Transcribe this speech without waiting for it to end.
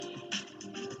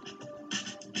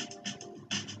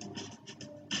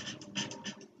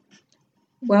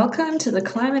Welcome to the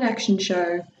Climate Action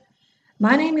Show.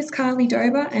 My name is Carly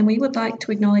Dober, and we would like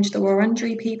to acknowledge the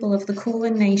Wurundjeri people of the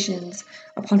Kulin Nations,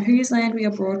 upon whose land we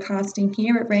are broadcasting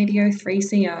here at Radio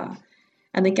 3CR,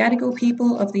 and the Gadigal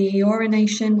people of the Eora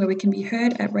Nation, where we can be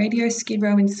heard at Radio Skid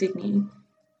Row in Sydney.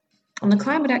 On the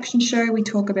Climate Action Show, we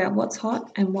talk about what's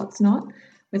hot and what's not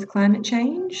with climate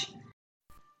change.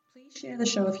 Please share the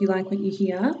show if you like what you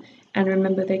hear, and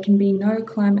remember there can be no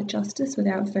climate justice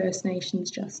without First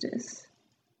Nations justice.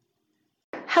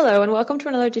 Hello and welcome to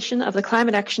another edition of the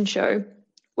Climate Action Show.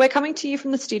 We're coming to you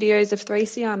from the studios of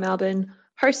 3CR Melbourne,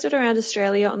 hosted around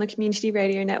Australia on the Community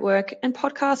Radio Network and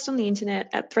podcast on the internet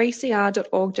at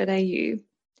 3cr.org.au.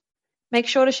 Make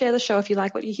sure to share the show if you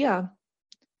like what you hear.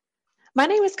 My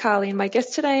name is Carly and my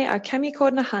guests today are Cami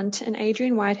Cordner-Hunt and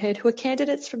Adrian Whitehead, who are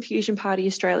candidates from Fusion Party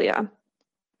Australia.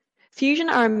 Fusion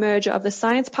are a merger of the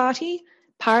Science Party,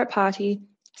 Pirate Party,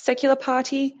 Secular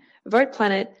Party, Vote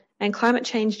Planet and Climate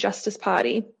Change Justice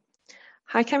Party.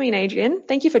 Hi, Cami and Adrian.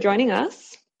 Thank you for joining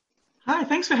us. Hi,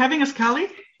 thanks for having us, Carly.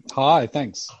 Hi,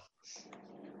 thanks.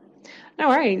 No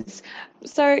worries.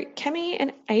 So, Cami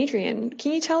and Adrian,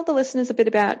 can you tell the listeners a bit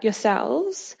about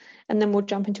yourselves? And then we'll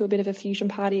jump into a bit of a Fusion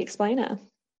Party explainer.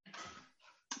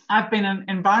 I've been an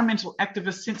environmental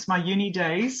activist since my uni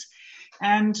days.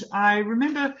 And I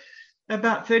remember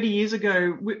about 30 years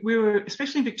ago, we were,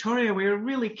 especially in Victoria, we were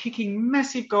really kicking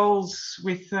massive goals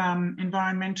with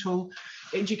environmental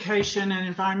education and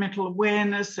environmental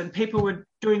awareness, and people were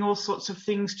doing all sorts of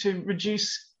things to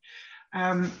reduce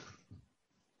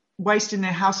waste in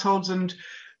their households, and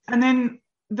then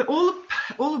all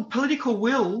the political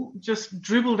will just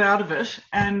dribbled out of it,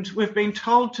 and we've been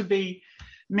told to be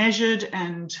measured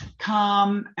and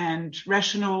calm and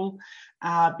rational,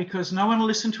 because no one will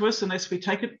listen to us unless we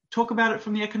talk about it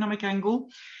from the economic angle.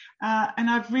 And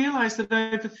I've realised that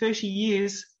over 30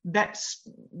 years, that's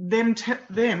them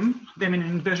in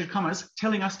inverted commas,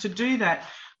 telling us to do that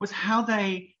was how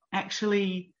they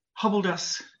actually hobbled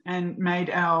us and made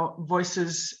our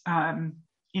voices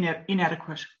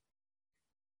inadequate.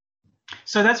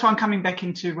 So that's why I'm coming back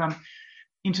into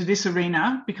this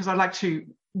arena, because I'd like to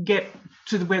get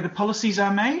to where the policies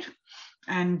are made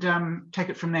and take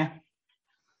it from there.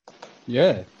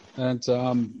 Yeah, and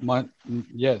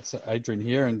it's Adrian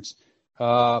here, and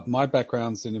my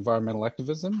background's in environmental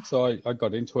activism. So I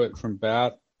got into it from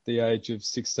about the age of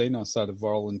 16. I started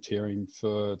volunteering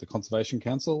for the Conservation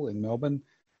Council in Melbourne,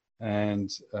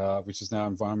 and which is now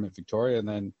Environment Victoria, and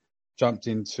then jumped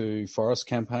into forest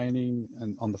campaigning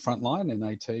and on the front line in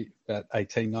about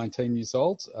 18, 19 years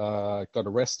old. Got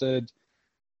arrested,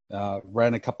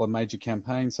 ran a couple of major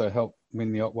campaigns, so helped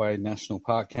win the Otway National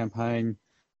Park campaign.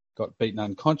 Got beaten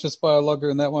unconscious by a logger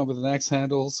in that one with an axe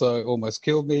handle, so almost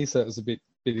killed me. So it was a bit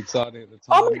exciting at the time.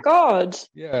 Oh my god!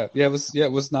 Yeah,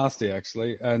 it was nasty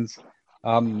actually, and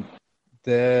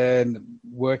then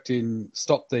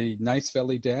stopped the Nace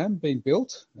Valley Dam being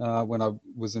built when I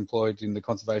was employed in the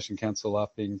Conservation Council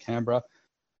up in Canberra,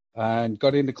 and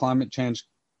got into climate change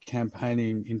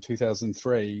campaigning in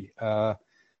 2003,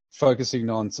 focusing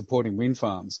on supporting wind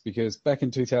farms, because back in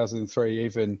 2003,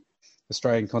 even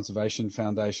Australian Conservation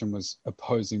Foundation was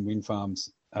opposing wind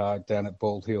farms down at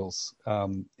Bald Hills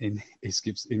in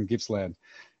Gippsland.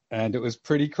 And it was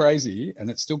pretty crazy, and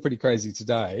it's still pretty crazy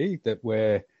today that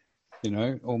we're,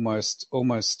 almost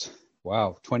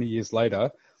 20 years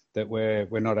later, that we're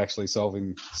not actually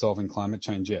solving climate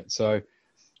change yet. So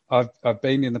I've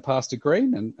been in the past to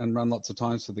Green and run lots of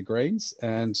times for the Greens,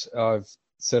 and I've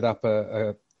set up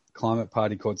a climate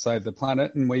party called Save the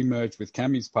Planet, and we merged with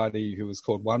Cami's party, who was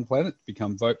called One Planet, to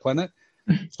become Vote Planet.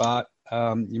 But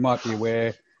you might be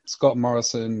aware, Scott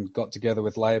Morrison got together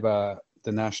with Labor,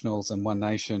 the Nationals and One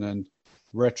Nation, and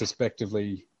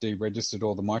retrospectively deregistered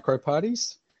all the micro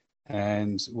parties,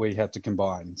 and we had to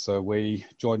combine. So we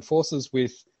joined forces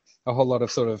with a whole lot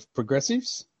of sort of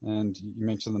progressives, and you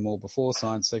mentioned them all before,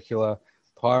 Science, Secular,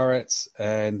 Pirates,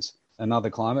 and another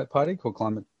climate party called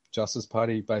Climate Justice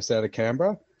Party based out of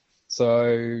Canberra.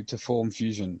 So to form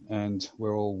Fusion, and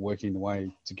we're all working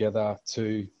away together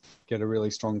to get a really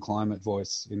strong climate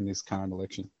voice in this current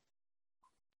election.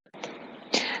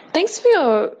 Thanks for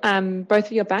your both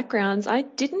of your backgrounds. I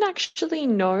didn't actually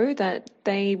know that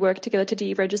they worked together to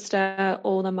deregister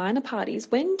all the minor parties.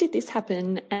 When did this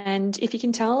happen? And if you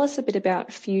can tell us a bit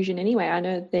about Fusion anyway. I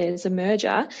know there's a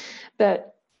merger,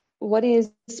 but what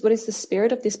is the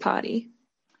spirit of this party?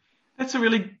 That's a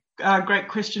really great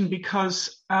question,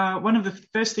 because one of the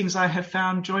first things I have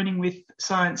found joining with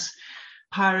Science,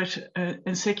 Pirate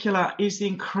and Secular is the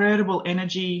incredible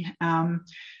energy,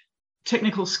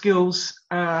 technical skills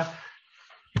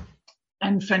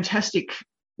and fantastic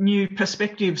new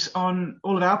perspectives on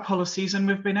all of our policies, and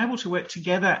we've been able to work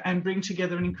together and bring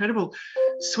together an incredible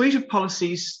suite of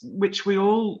policies which we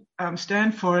all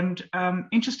stand for. And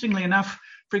interestingly enough,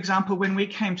 for example, when we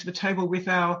came to the table with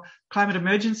our climate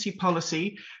emergency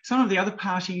policy, some of the other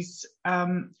parties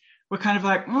were kind of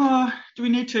like, oh, do we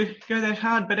need to go that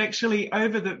hard? But actually,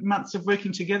 over the months of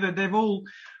working together, they've all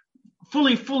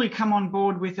fully come on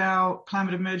board with our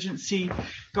climate emergency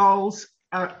goals,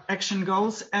 action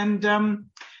goals. And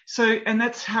and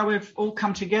that's how we've all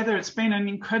come together. It's been an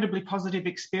incredibly positive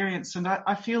experience. And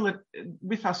I feel that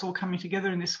with us all coming together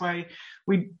in this way,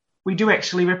 we do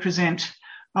actually represent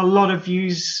a lot of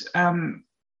views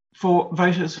for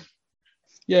voters.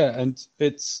 Yeah, and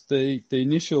it's the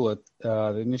initial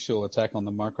attack on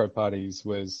the micro parties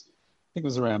was, I think it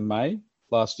was around May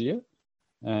last year,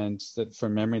 and that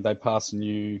from memory they passed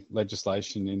new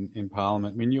legislation in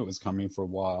Parliament. We knew it was coming for a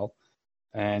while,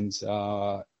 and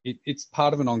it's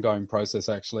part of an ongoing process.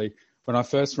 Actually, when I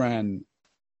first ran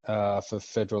for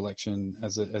federal election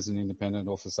as an independent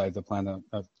or for Save the Planet,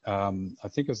 I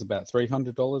think it was about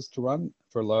 $300 to run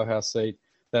for a lower house seat.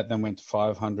 That then went to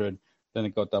 $500. Then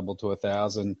it got doubled to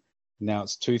 $1,000. Now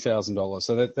it's $2,000.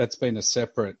 So that's been a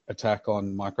separate attack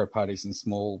on micro parties and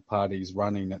small parties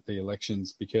running at the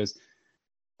elections, because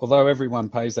although everyone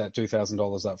pays that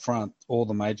 $2,000 up front, all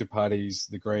the major parties,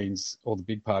 the Greens, all the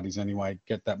big parties anyway,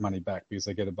 get that money back because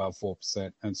they get above 4%.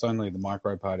 And it's only the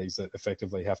micro parties that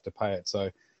effectively have to pay it. So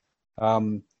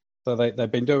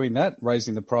they've been doing that,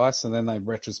 raising the price, and then they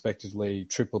retrospectively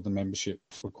tripled the membership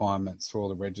requirements for all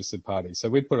the registered parties. So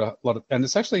we put a lot of, and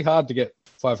it's actually hard to get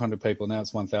 500 people. Now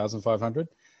it's 1,500.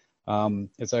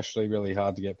 It's actually really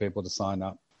hard to get people to sign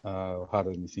up,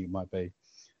 harder than you think it might be.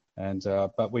 And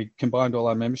but we combined all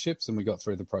our memberships and we got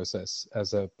through the process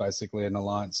as basically an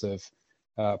alliance of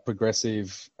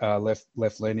progressive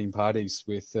left-leaning parties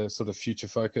with sort of future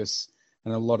focus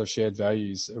and a lot of shared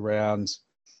values around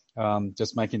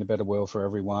just making a better world for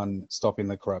everyone, stopping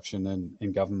the corruption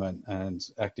in government, and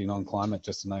acting on climate,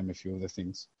 just to name a few of the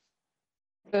things.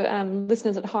 For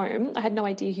listeners at home, I had no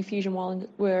idea who Fusion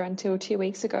were until 2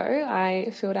 weeks ago.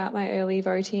 I filled out my early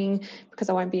voting because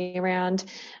I won't be around,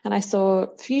 and I saw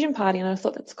Fusion Party and I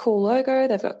thought, that's a cool logo.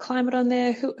 They've got climate on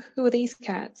there. Who are these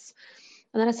cats?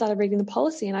 And then I started reading the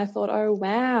policy and I thought, oh,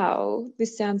 wow,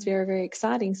 this sounds very, very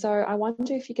exciting. So I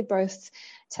wonder if you could both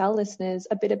tell listeners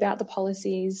a bit about the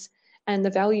policies and the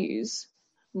values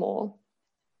more.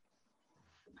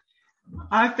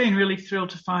 I've been really thrilled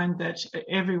to find that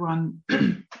everyone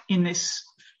in this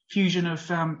fusion of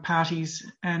parties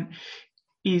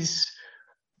is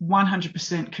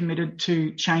 100% committed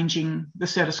to changing the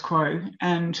status quo.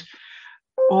 And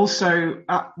also,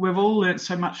 we've all learnt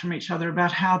so much from each other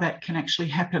about how that can actually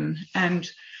happen. And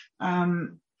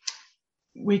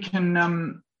we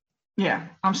can,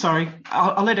 I'm sorry.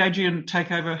 I'll let Adrian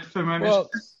take over for a moment. Well,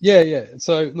 yeah.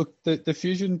 So, look, the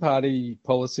Fusion Party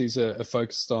policies are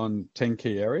focused on 10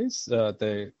 key areas.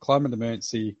 The climate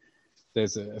emergency,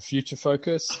 there's a future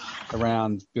focus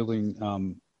around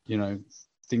building,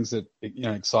 things that,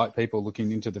 excite people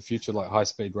looking into the future, like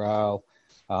high-speed rail,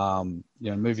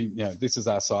 moving, this is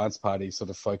our science party sort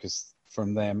of focus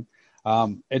from them.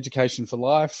 Education for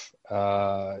life,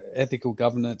 ethical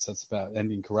governance, that's about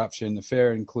ending corruption, a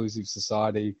fair and inclusive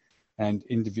society, and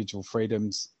individual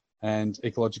freedoms, and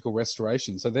ecological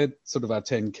restoration. So they're sort of our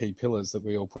 10 key pillars that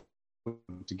we all put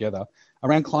together.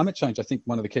 Around climate change, I think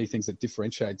one of the key things that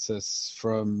differentiates us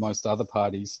from most other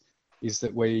parties is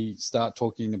that we start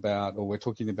talking about, or we're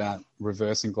talking about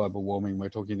reversing global warming, we're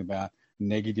talking about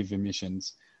negative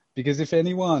emissions. Because if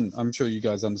anyone, I'm sure you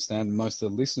guys understand, most of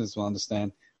the listeners will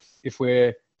understand, if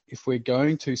we're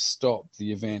going to stop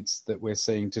the events that we're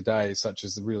seeing today, such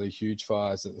as the really huge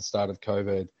fires at the start of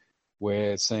COVID,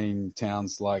 we're seeing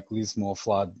towns like Lismore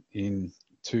flood in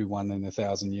 2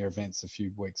 1-in-1,000-year events a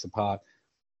few weeks apart.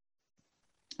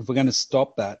 If we're going to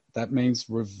stop that, that means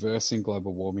reversing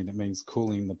global warming. It means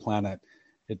cooling the planet.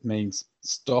 It means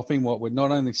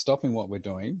not only stopping what we're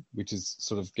doing, which is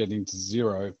sort of getting to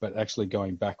zero, but actually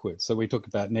going backwards. So we talk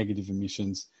about negative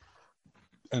emissions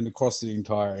and across the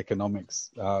entire economics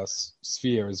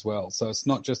sphere as well. So it's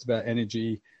not just about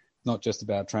energy, not just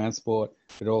about transport.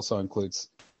 It also includes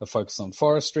a focus on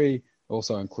forestry,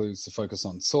 also includes the focus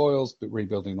on soils, but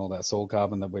rebuilding all that soil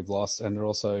carbon that we've lost. And it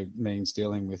also means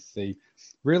dealing with the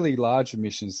really large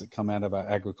emissions that come out of our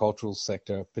agricultural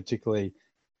sector, particularly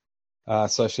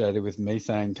associated with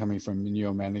methane coming from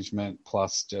manure management,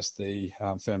 plus just the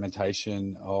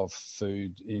fermentation of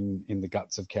food in the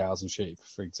guts of cows and sheep,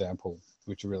 for example,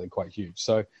 which are really quite huge.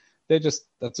 So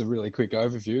that's a really quick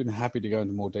overview, and happy to go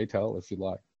into more detail if you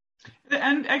like.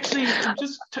 And actually,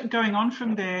 just going on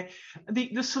from there,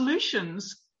 the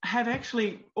solutions have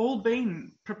actually all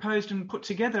been proposed and put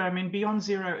together. I mean, Beyond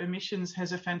Zero Emissions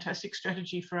has a fantastic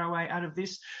strategy for our way out of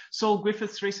this. Saul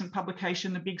Griffith's recent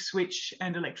publication, The Big Switch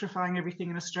and Electrifying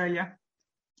Everything in Australia.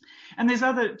 And there's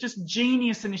other just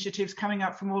genius initiatives coming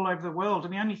up from all over the world.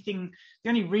 And the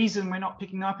only reason we're not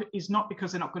picking up is not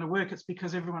because they're not going to work. It's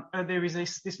because there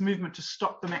is this movement to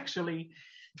stop them actually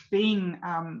being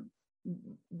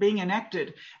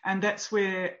enacted. And that's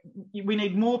where we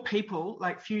need more people,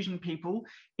 like Fusion people,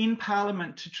 in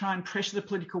Parliament to try and pressure the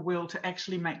political will to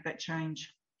actually make that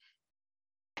change.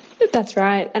 That's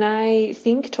right. And I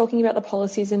think talking about the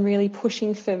policies and really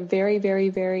pushing for very, very,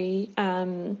 very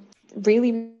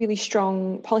really, really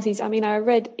strong policies. I mean, I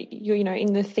read,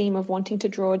 in the theme of wanting to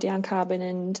draw down carbon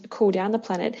and cool down the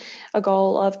planet, a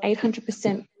goal of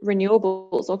 800%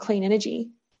 renewables or clean energy.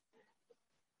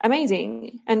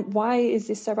 Amazing. And why is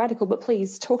this so radical? But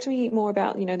please talk to me more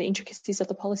about, the intricacies of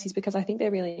the policies, because I think they're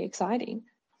really exciting.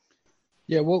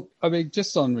 Yeah, well, I mean,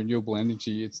 just on renewable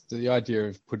energy, it's the idea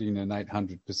of putting an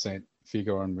 800%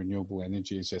 figure on renewable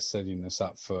energy is just setting us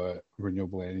up for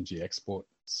renewable energy exports.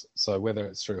 So whether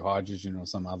it's through hydrogen or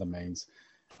some other means,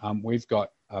 we've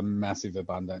got a massive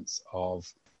abundance of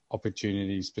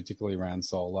opportunities, particularly around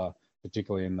solar,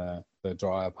 particularly in the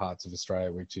drier parts of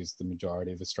Australia, which is the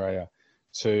majority of Australia,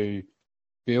 to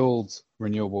build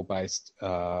renewable-based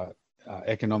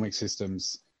economic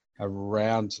systems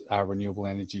around our renewable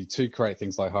energy to create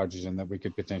things like hydrogen that we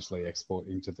could potentially export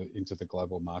into the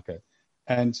global market.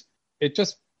 And it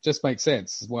just makes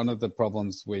sense. One of the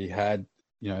problems we had,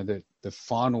 the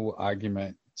final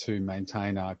argument to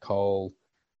maintain our coal-based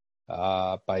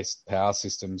power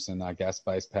systems and our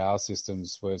gas-based power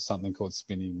systems was something called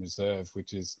spinning reserve,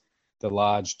 which is the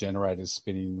large generators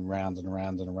spinning round and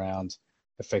around and around,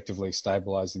 effectively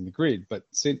stabilising the grid. But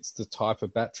since the type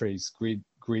of batteries, grid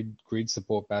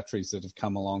support batteries that have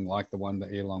come along, like the one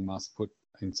that Elon Musk put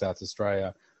in South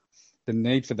Australia, the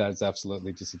need for that has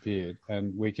absolutely disappeared.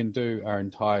 And we can do our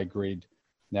entire grid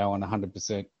now on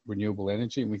 100% renewable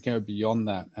energy, and we can go beyond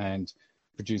that and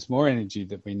produce more energy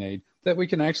that we need, that we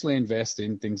can actually invest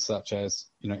in things such as,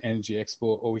 energy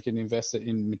export, or we can invest it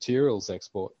in materials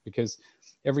export, because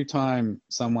every time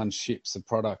someone ships a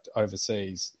product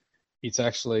overseas, it's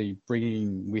actually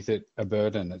bringing with it a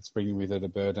burden. It's bringing with it a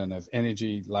burden of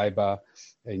energy, labour,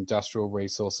 industrial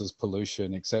resources,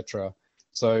 pollution, etc.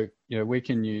 So, we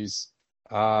can use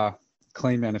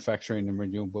clean manufacturing and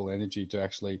renewable energy to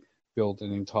actually build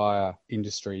an entire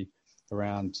industry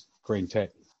around green tech.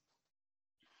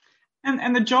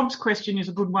 And the jobs question is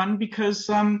a good one, because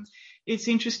it's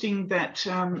interesting that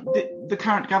the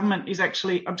current government is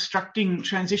actually obstructing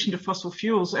transition to fossil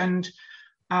fuels, and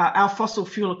our fossil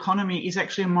fuel economy is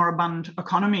actually a moribund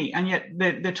economy, and yet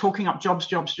they're talking up jobs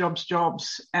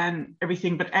and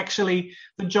everything, but actually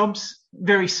the jobs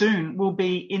very soon will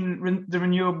be in the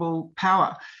renewable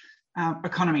power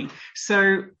economy.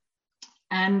 So,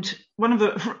 and one of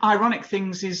the ironic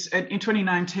things is in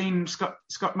 2019,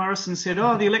 Scott Morrison said,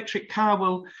 the electric car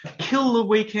will kill the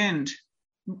weekend.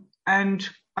 And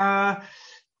now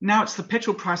it's the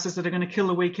petrol prices that are going to kill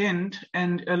the weekend,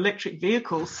 and electric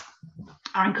vehicles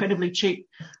are incredibly cheap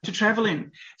to travel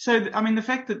in. So, I mean, the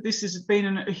fact that this has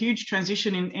been a huge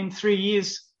transition in 3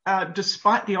 years,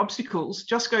 despite the obstacles,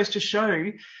 just goes to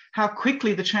show how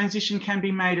quickly the transition can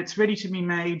be made. It's ready to be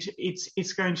made.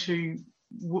 It's going to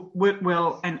work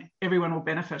well, and everyone will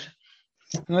benefit.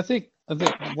 And I think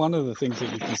one of the things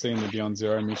that you can see in the Beyond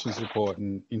Zero Emissions report,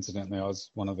 and incidentally, I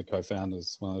was one of the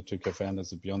two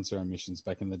co-founders of Beyond Zero Emissions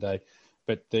back in the day.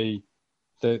 But the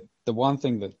one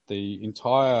thing that the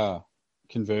entire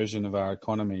conversion of our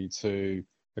economy to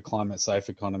a climate safe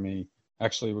economy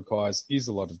actually requires is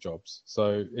a lot of jobs.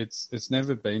 So it's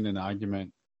never been an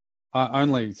argument,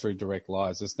 only through direct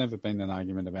lies. It's never been an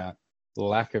argument about the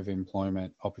lack of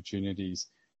employment opportunities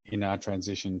in our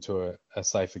transition to a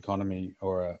safe economy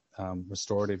or a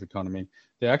restorative economy.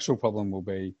 The actual problem will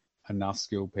be enough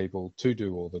skilled people to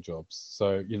do all the jobs.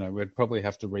 So, we'd probably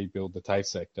have to rebuild the TAFE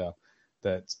sector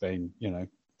that's been,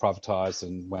 privatised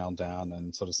and wound down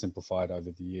and sort of simplified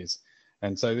over the years.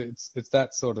 And so it's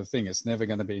that sort of thing. It's never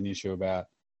going to be an issue about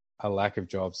a lack of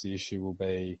jobs. The issue will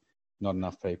be not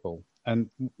enough people.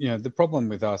 And, the problem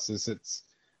with us is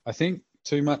I think,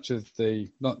 too much of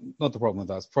not the problem with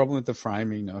us, problem with the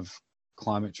framing of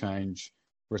climate change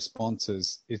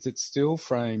responses is it's still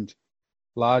framed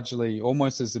largely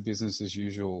almost as a business as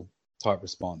usual type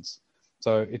response.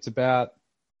 So it's about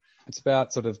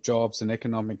sort of jobs and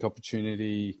economic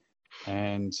opportunity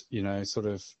and, sort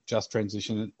of just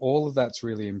transition, and all of that's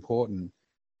really important.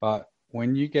 But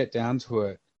when you get down to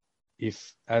it,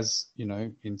 if, as you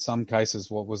know, in some cases,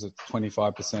 what was it,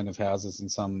 25% of houses in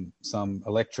some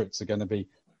electorates are going to be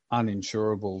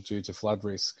uninsurable due to flood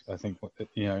risk. I think,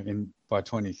 you know, by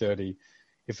 2030,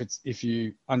 if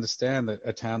you understand that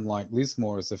a town like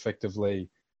Lismore is effectively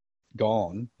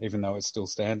gone, even though it's still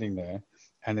standing there,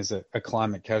 and is a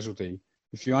climate casualty,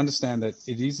 if you understand that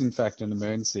it is in fact an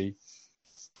emergency,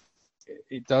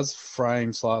 it does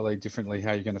frame slightly differently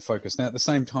how you're going to focus. Now, at the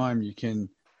same time, you can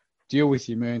deal with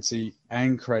the emergency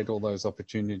and create all those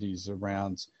opportunities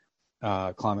around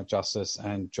climate justice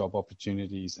and job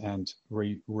opportunities and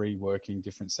reworking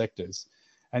different sectors.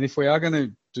 And if we are going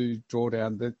to do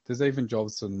drawdown, there's even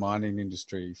jobs in the mining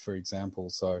industry, for example.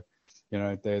 So, you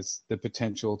know, there's the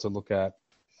potential to look at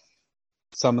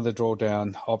some of the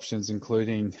drawdown options,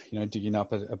 including, you know, digging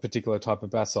up a particular type of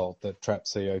basalt that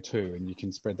traps CO2, and you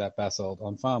can spread that basalt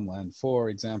on farmland, for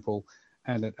example,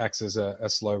 and it acts as a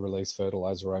slow release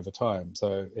fertilizer over time.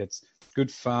 So it's good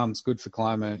for farms, good for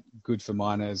climate, good for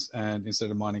miners, and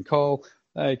instead of mining coal,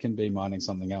 they can be mining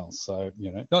something else. So,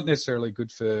 you know, not necessarily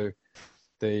good for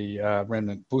the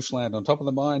remnant bushland on top of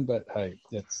the mine, but hey,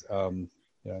 it's, you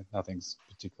know, nothing's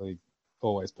particularly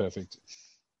always perfect.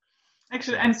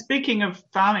 Actually, and speaking of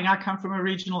farming, I come from a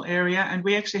regional area, and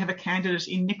we actually have a candidate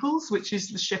in Nichols, which is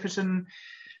the Shepparton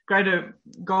Greater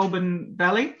Goulburn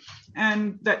Valley,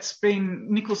 and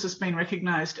Nichols has been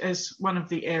recognised as one of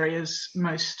the areas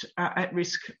most at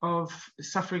risk of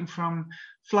suffering from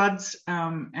floods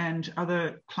and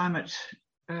other climate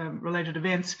related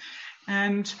events.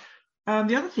 And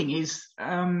the other thing is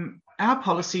our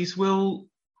policies will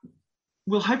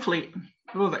hopefully,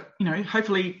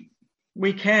 hopefully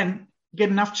we can get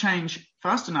enough change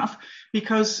fast enough,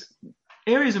 because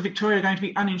areas of Victoria are going to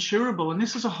be uninsurable, and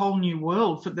this is a whole new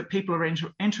world that people are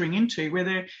entering into, where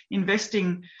they're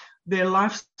investing their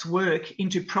life's work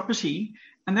into property,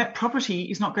 and that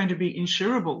property is not going to be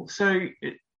insurable. So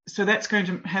that's going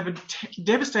to have a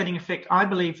devastating effect, I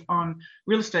believe, on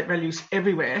real estate values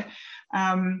everywhere.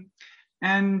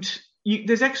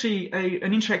 There's actually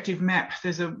an interactive map.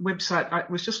 There's a website. It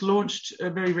was just launched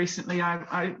very recently.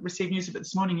 I received news of it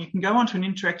this morning. You can go onto an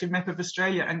interactive map of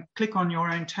Australia and click on your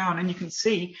own town, and you can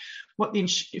see what the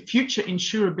future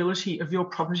insurability of your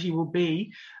property will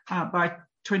be by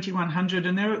 2100.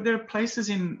 And there are places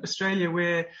in Australia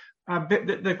where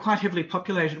they're quite heavily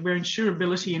populated, where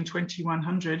insurability in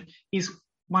 2100 is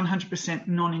 100%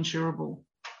 non-insurable.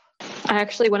 I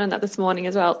actually went on that this morning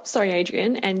as well. Sorry,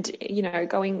 Adrian. And, you know,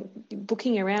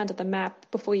 looking around at the map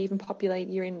before you even populate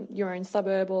your own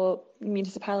suburb or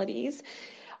municipalities,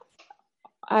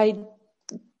 the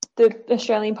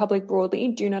Australian public broadly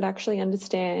do not actually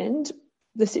understand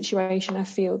the situation. I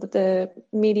feel that the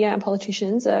media and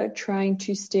politicians are trying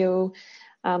to still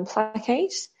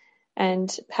placate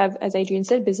and have, as Adrian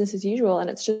said, business as usual, and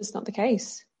it's just not the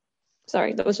case.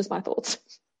 Sorry, that was just my thoughts.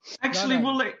 Actually,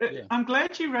 I'm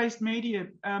glad you raised media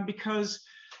because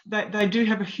they do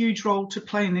have a huge role to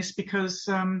play in this, because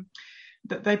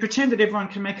they pretend that everyone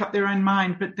can make up their own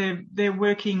mind, but they're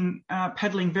working,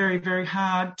 paddling very, very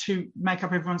hard to make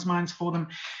up everyone's minds for them.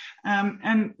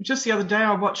 And just the other day,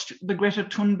 I watched the Greta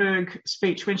Thunberg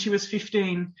speech when she was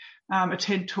 15, a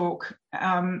TED talk,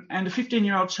 and a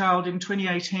 15-year-old child in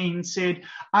 2018 said,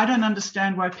 "I don't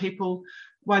understand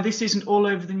why this isn't all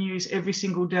over the news every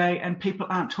single day and people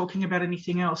aren't talking about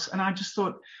anything else." And I just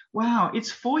thought, wow,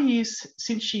 it's 4 years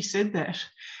since she said that.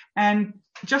 And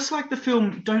just like the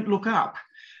film Don't Look Up,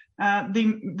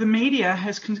 the media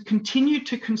has continued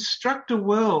to construct a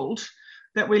world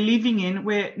that we're living in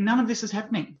where none of this is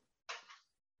happening.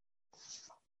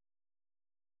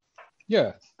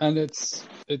 Yeah, and it's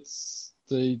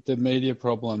the media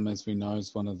problem, as we know,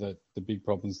 is one of the big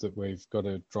problems that we've got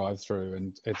to drive through,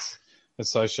 and it's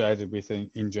associated with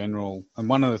in general. And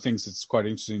one of the things that's quite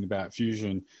interesting about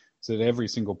Fusion is that every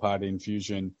single party in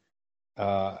Fusion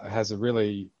has a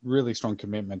really, really strong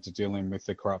commitment to dealing with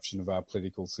the corruption of our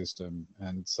political system.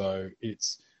 And so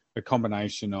it's a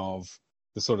combination of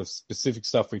the sort of specific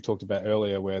stuff we talked about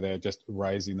earlier, where they're just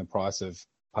raising the price of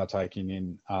partaking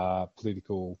in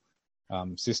political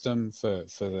system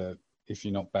if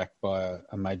you're not backed by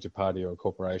a major party or a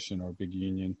corporation or a big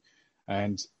union,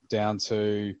 and down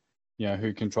to, you know,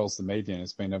 who controls the media. And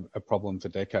it's been a problem for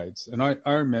decades. And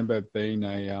I remember being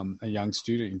a young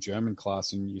student in German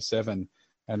class in Year 7,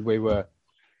 and we were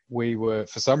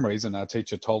for some reason, our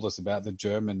teacher told us about the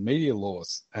German media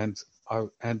laws, and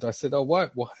I said, oh, why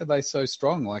are they so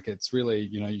strong? Like, it's really,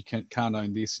 you know, you can't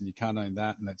own this and you can't own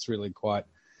that, and it's really quite,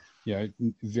 you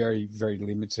know, very, very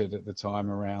limited at the time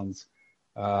around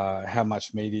how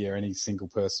much media any single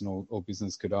person or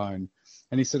business could own.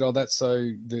 And he said, that's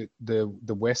so the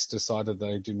West decided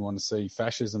they didn't want to see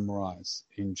fascism rise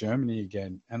in Germany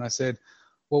again. And I said,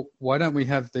 well, why don't we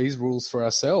have these rules for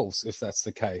ourselves if that's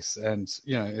the case? And,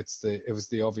 it was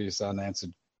the obvious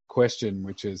unanswered question,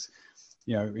 which is,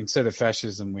 instead of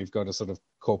fascism, we've got a sort of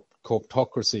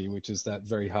corptocracy, which is that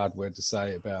very hard word to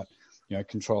say about,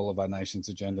 control of our nation's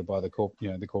agenda by the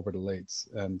corporate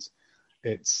elites. And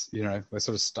it's, we're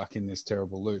sort of stuck in this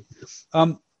terrible loop.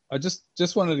 I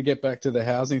just wanted to get back to the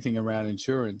housing thing around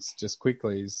insurance just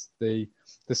quickly. Is the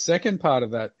second part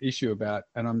of that issue about,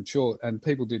 and I'm sure, and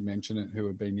people did mention it who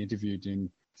have been interviewed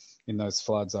in those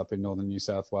floods up in northern New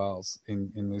South Wales,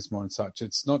 in Lismore and such.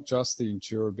 It's not just the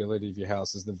insurability of your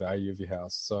house, it's the value of your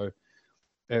house. So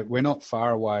we're not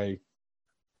far away.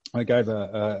 I gave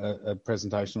a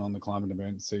presentation on the climate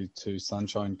emergency to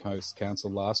Sunshine Coast Council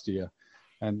last year,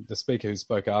 and the speaker who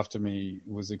spoke after me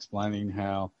was explaining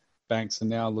how banks are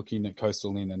now looking at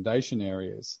coastal inundation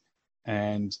areas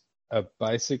and are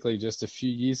basically just a few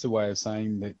years away of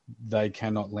saying that they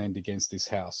cannot lend against this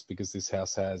house because this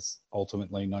house has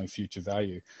ultimately no future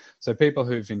value. So people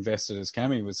who've invested, as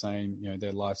Cami was saying,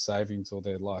 their life savings or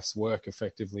their life's work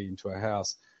effectively into a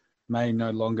house may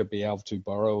no longer be able to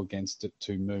borrow against it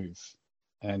to move.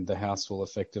 And the house will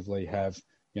effectively have,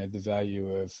 the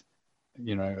value of,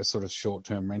 a sort of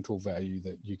short-term rental value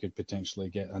that you could potentially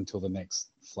get until the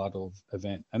next flood or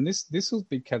event. And this will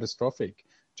be catastrophic,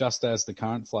 just as the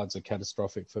current floods are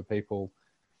catastrophic for people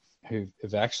who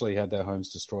have actually had their homes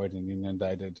destroyed and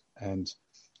inundated and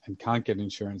can't get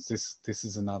insurance. This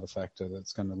is another factor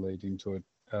that's going to lead into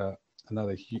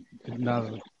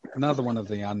another one of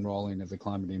the unrolling of the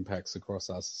climate impacts across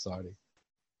our society.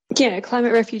 Yeah,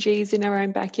 climate refugees in our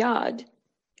own backyard.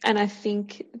 And I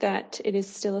think that it is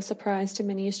still a surprise to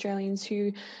many Australians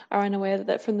who are unaware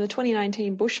that from the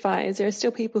 2019 bushfires, there are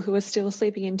still people who are still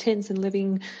sleeping in tents and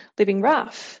living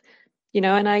rough,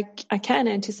 and I can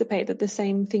anticipate that the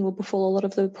same thing will befall a lot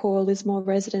of the poor Lismore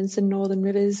residents and Northern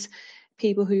Rivers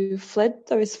people who fled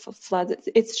those floods.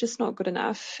 It's just not good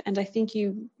enough. And I think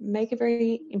you make a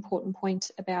very important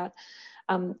point about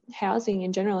housing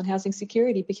in general and housing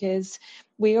security, because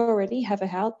we already have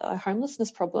a homelessness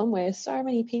problem where so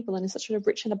many people in such a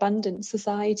rich and abundant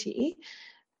society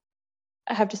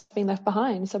have just been left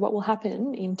behind. So what will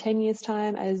happen in 10 years'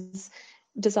 time as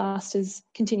disasters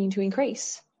continue to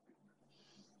increase?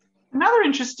 Another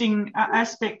interesting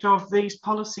aspect of these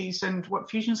policies and what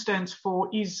Fusion stands for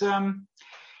is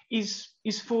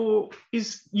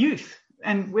youth,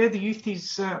 and where the youth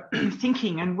is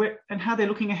thinking and how they're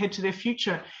looking ahead to their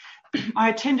future. I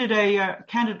attended a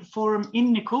candidate forum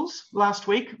in Nichols last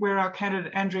week where our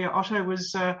candidate Andrea Otto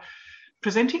was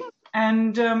presenting.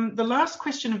 And the last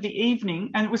question of the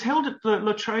evening, and it was held at the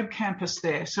La Trobe campus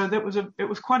there, so it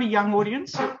was quite a young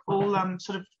audience, all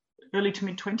sort of early to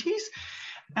mid-20s.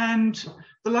 And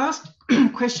the last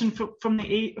question for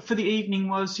the evening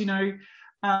was,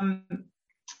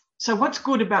 so what's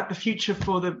good about the future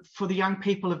for the young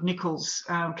people of Nichols?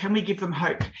 Can we give them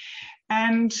hope?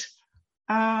 And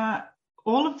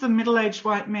all of the middle-aged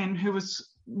white men, who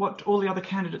was what all the other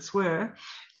candidates were,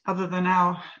 other than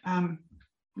our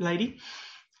lady,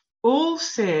 all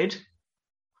said,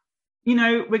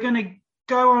 we're going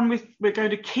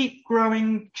to keep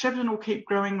growing, Shepparton will keep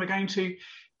growing, we're going to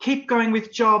keep going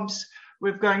with jobs,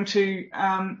 we're going to,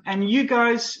 and you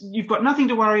guys, you've got nothing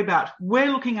to worry about.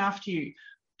 We're looking after you.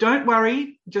 Don't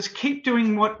worry, just keep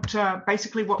doing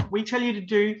basically what we tell you to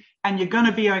do, and you're going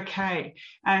to be okay.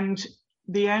 And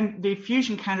the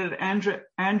Fusion candidate,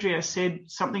 Andrea, said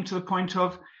something to the point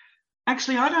of,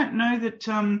 actually, I don't know that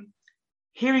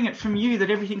hearing it from you that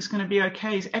everything's going to be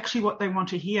okay is actually what they want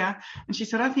to hear. And she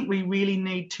said, I think we really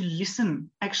need to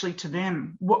listen actually to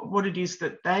them, what it is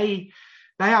that they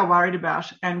are worried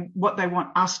about and what they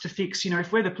want us to fix.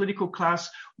 If we're the political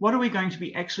class, what are we going to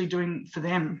be actually doing for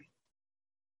them?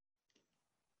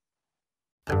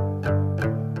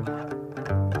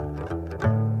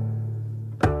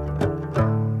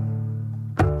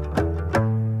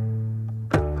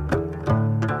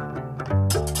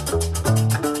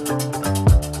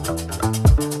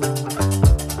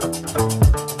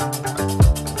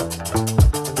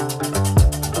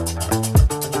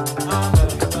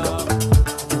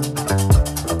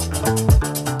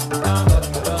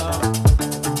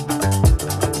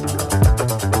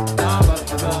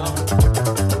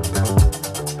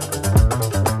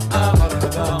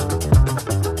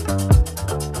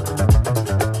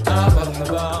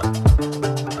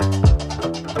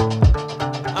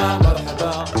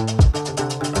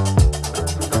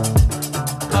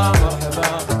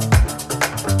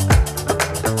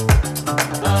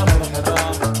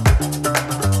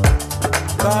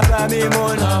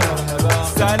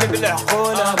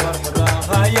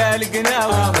 هيا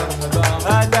القناوي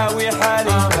هداوي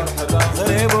حالي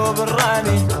غريب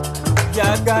وبراني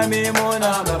يا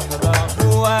كميمونة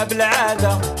هو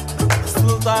بالعادة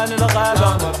سلطان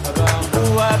الغابة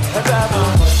هو بحبابه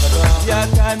يا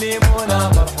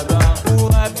كميمونة هو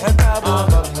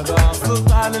بحبابه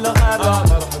سلطان الغابة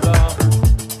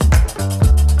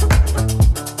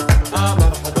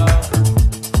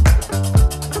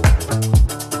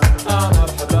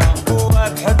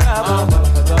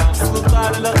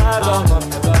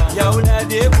يا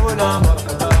ولاد يبونا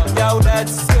يا ولاد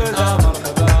السودا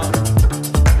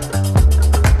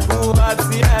بوها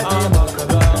بزيادي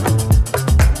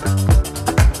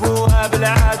بوها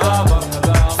بالعادة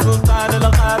سلطان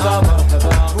الغابة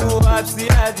بوها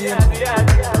بزيادي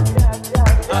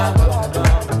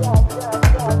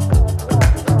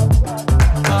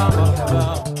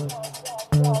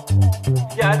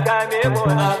يا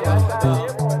كاميمونا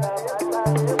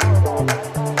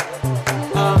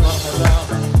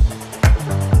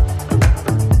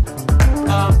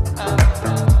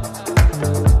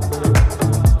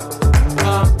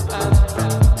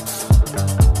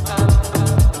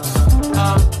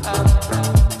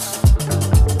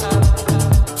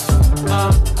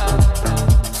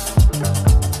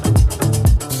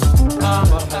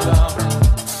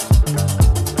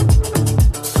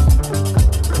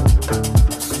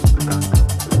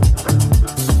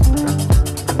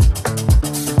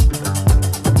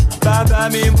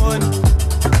ميمون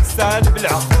سالب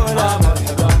العقولة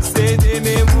سيدي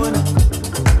ميمون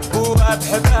هو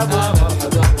بحبابه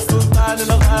سلطان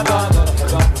الغابة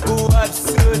هو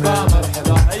بالسودة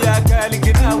يا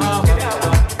كالقناوي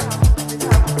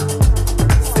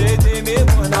سيدي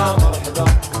ميمون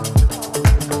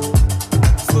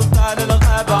سلطان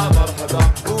الغابة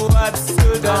هو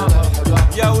بالسودة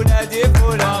يا ولاد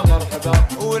يبونا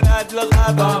ولاد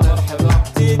الغابة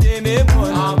سيدي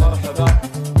ميمون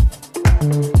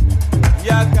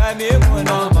يا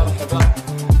كميمونا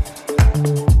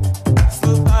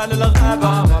سلطان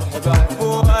الغابة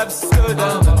هو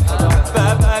بالسودا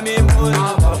بابا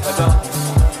ميمونا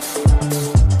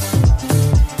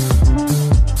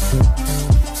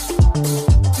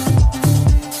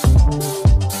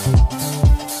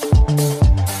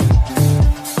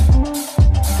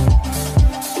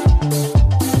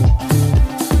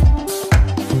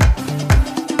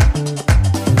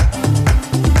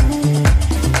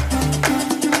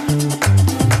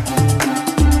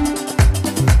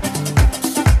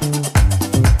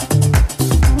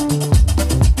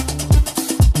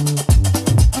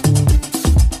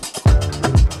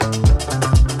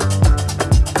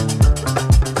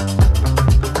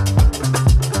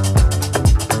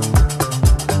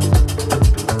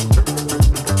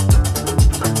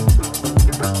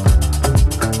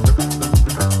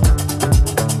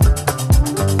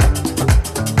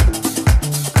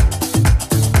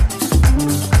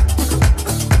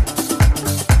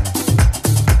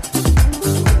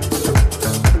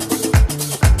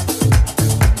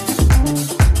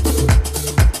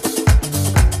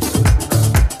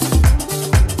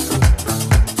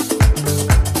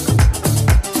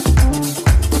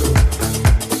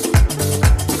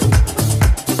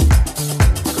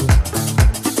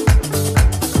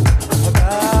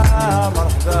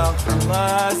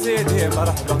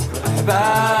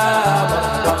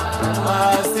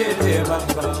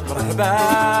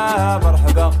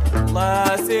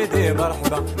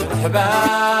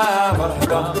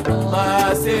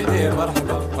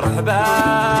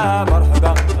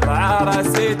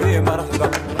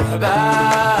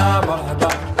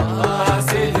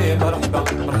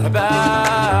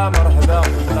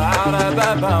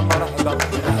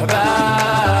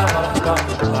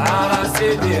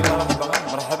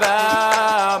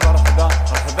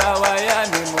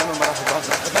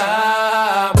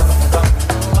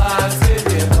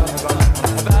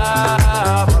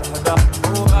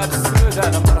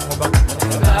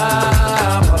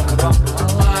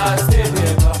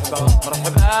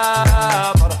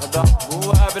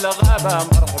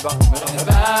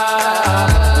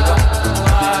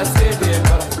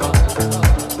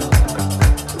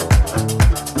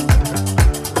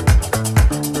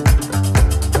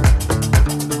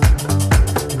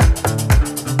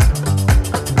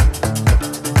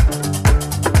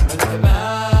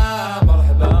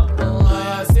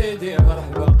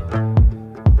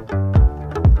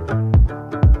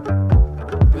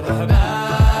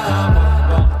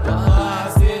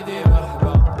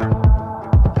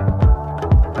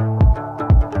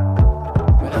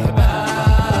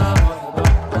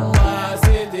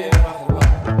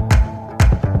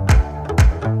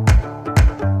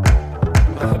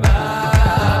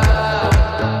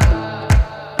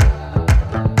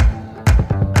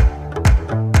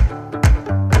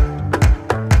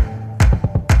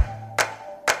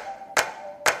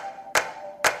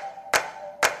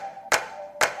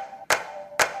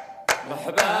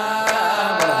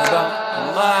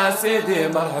سيدي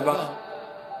مرحبا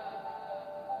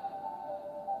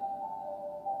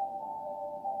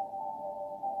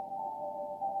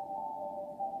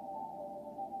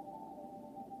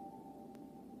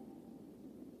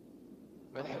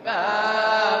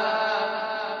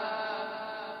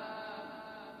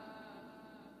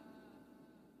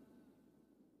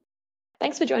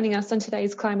Thanks for joining us on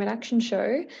today's Climate Action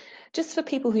Show. Just for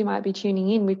people who might be tuning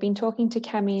in, we've been talking to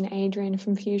Cami and Adrian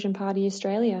from Fusion Party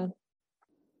Australia.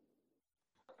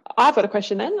 I've got a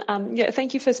question then.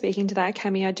 Thank you for speaking to that,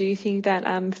 Cami. I do think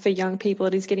that for young people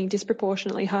it is getting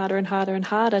disproportionately harder and harder and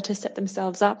harder to set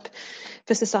themselves up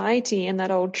for society, and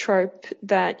that old trope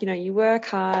that, you work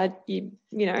hard, you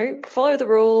follow the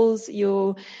rules,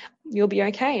 you'll be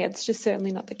okay. It's just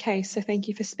certainly not the case. So thank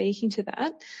you for speaking to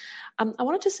that. I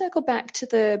wanted to circle back to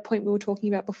the point we were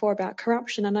talking about before about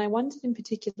corruption, and I wondered in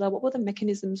particular what were the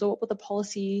mechanisms or what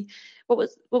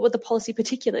were the policy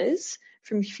particulars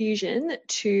from Fusion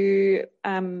to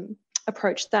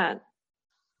approach that?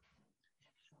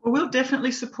 Well, we'll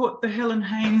definitely support the Helen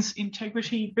Haines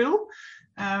integrity bill.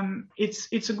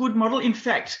 It's a good model. In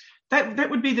fact, that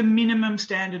would be the minimum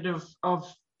standard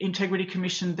of integrity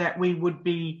commission that we would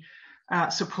be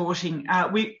supporting.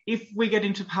 If we get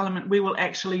into Parliament, we will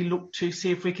actually look to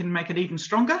see if we can make it even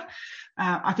stronger.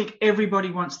 I think everybody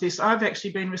wants this. I've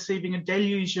actually been receiving a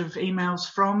deluge of emails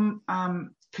from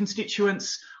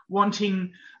constituents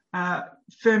wanting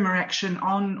firmer action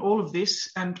on all of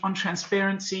this and on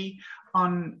transparency,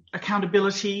 on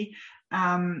accountability.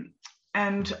 And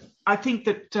I think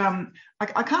that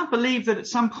I can't believe that at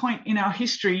some point in our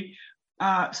history,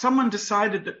 someone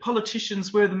decided that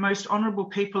politicians were the most honourable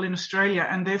people in Australia,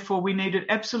 and therefore we needed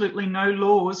absolutely no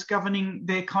laws governing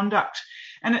their conduct.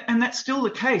 And that's still the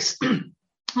case.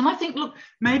 And I think, look,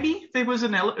 maybe there was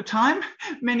a time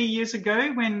many years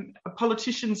ago when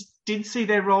politicians did see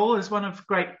their role as one of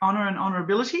great honour and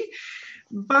honourability.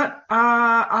 But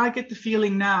I get the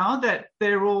feeling now that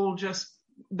they all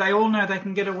know they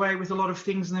can get away with a lot of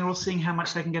things, and they're all seeing how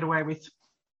much they can get away with.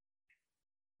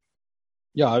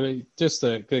 Yeah, I mean, just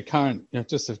the current,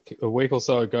 just a week or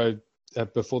so ago,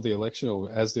 before the election, or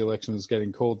as the election was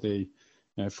getting called,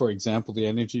 for example, the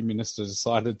energy minister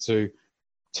decided to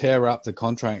tear up the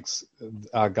contracts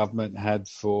our government had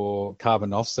for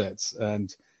carbon offsets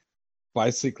and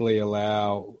basically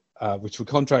allow, which were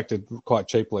contracted quite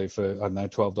cheaply for, I don't know,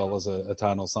 $12 a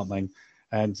tonne or something,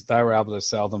 and they were able to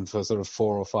sell them for sort of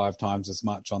 4 or 5 times as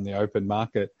much on the open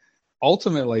market.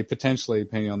 Ultimately, potentially,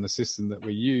 depending on the system that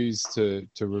we use to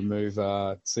remove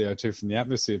CO2 from the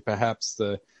atmosphere, perhaps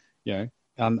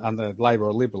under Labor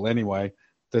or Liberal anyway,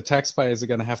 the taxpayers are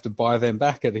going to have to buy them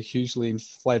back at a hugely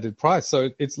inflated price.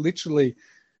 So it's literally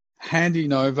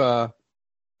handing over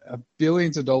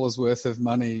billions of dollars worth of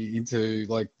money into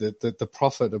like the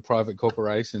profit of private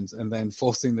corporations, and then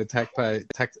forcing the taxpayer.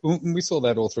 We saw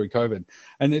that all through COVID,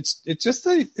 and it's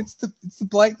the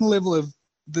blatant level of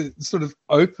the sort of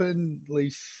open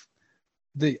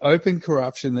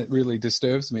corruption that really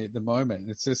disturbs me at the moment.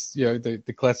 It's just,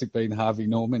 the classic being Harvey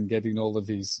Norman getting all of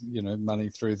his, money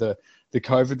through the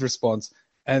COVID response,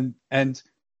 and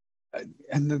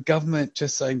the government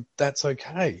just saying that's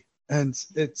okay. And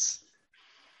it's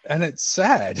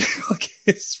sad. Like,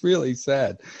 it's really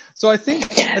sad. So I think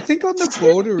on the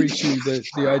broader issue, that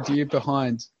the idea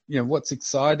behind, what's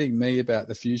exciting me about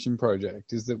the Fusion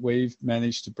project is that we've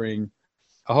managed to bring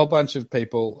a whole bunch of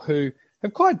people who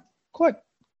have quite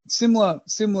similar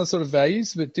sort of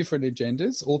values, but different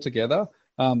agendas altogether.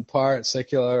 Pirate,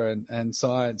 secular, and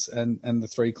science, and the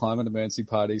 3 climate emergency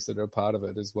parties that are a part of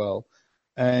it as well,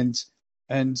 and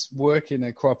work in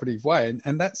a cooperative way.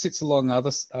 And that sits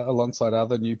alongside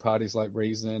other new parties like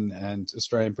Reason and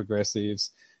Australian Progressives,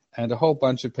 and a whole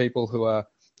bunch of people who are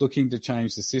looking to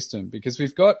change the system, because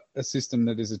we've got a system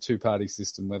that is a 2-party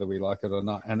system, whether we like it or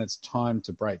not, and it's time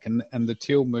to break. And the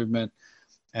Teal movement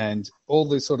and all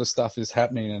this sort of stuff is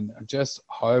happening, and just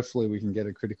hopefully we can get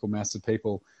a critical mass of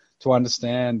people to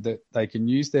understand that they can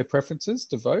use their preferences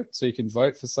to vote. So you can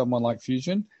vote for someone like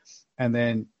Fusion and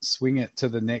then swing it to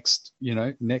the next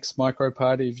micro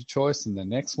party of your choice, and the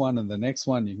next one and the next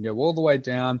one. You can go all the way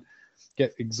down,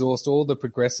 exhaust all the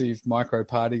progressive micro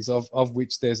parties, of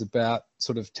which there's about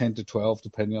sort of 10 to 12,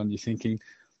 depending on your thinking,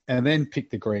 and then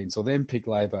pick the Greens, or then pick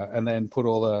Labor, and then put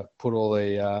all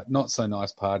the not so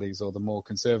nice parties, or the more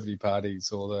conservative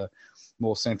parties, or the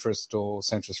more centrist or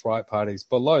centrist right parties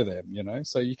below them,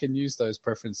 So you can use those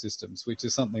preference systems, which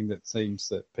is something that seems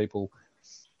that people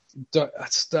are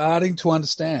starting to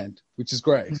understand, which is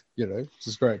great,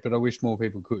 but I wish more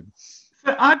people could.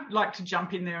 So I'd like to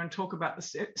jump in there and talk about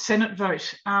the Senate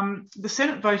vote. The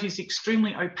Senate vote is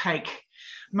extremely opaque.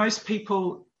 Most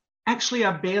people actually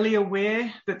are barely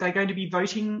aware that they're going to be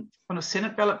voting on a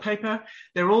Senate ballot paper.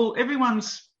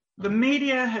 The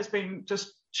media has been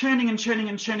just churning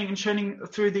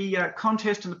through the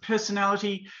contest and the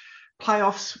personality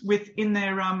playoffs within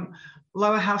their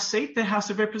lower house seat, their House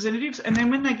of Representatives. And then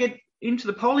when they get into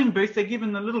the polling booth, they're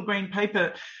given the little green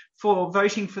paper for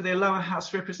voting for their lower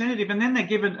house representative. And then they're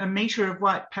given a metre of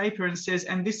white paper and says,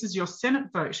 and this is your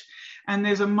Senate vote. And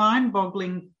there's a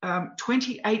mind-boggling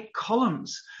 28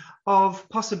 columns of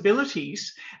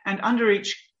possibilities. And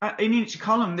in each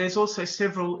column, there's also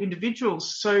several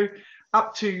individuals. So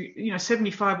up to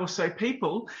 75 or so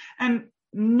people. And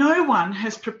no one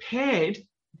has prepared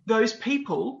those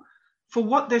people for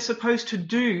what they're supposed to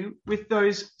do with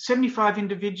those 75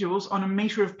 individuals on a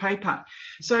metre of paper.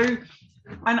 So,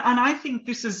 and I think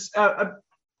this is a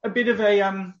bit of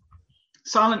a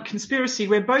silent conspiracy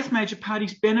where both major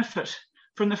parties benefit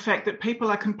from the fact that people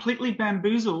are completely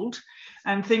bamboozled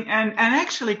and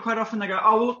actually quite often they go,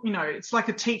 oh, well, it's like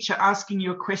a teacher asking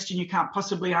you a question you can't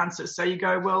possibly answer. So you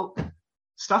go, well,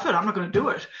 stuff it, I'm not going to do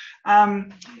it.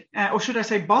 Or should I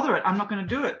say, bother it, I'm not going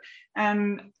to do it.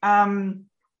 And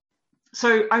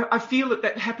so I feel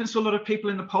that happens to a lot of people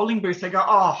in the polling booth. They go,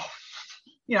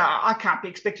 I can't be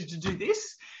expected to do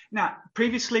this. Now,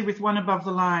 previously with one above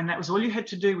the line, that was all you had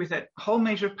to do with that whole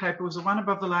measure of paper was a one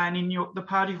above the line in the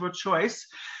party of your choice.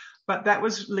 But that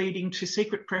was leading to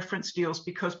secret preference deals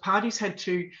because parties had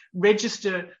to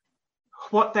register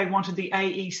what they wanted the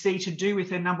AEC to do with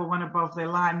their number one above their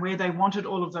line, where they wanted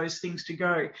all of those things to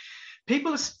go.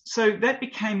 So that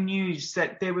became news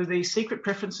that there were these secret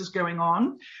preferences going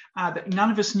on that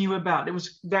none of us knew about.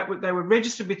 They were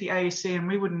registered with the AEC and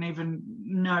we wouldn't even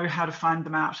know how to find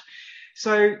them out.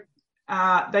 So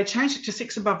they changed it to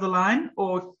 6 above the line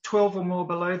or 12 or more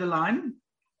below the line.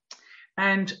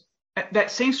 And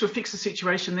that seems to have fixed the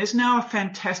situation. There's now a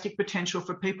fantastic potential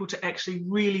for people to actually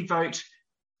really vote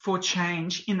for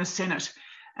change in the Senate.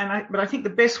 But I think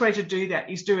the best way to do that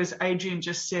is do as Adrian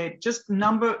just said, just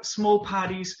number small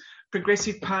parties,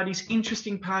 progressive parties,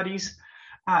 interesting parties.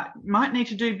 Might need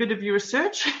to do a bit of your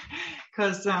research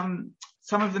because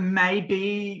some of them may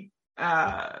be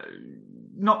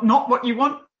not what you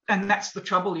want. And that's the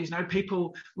trouble,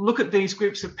 people look at these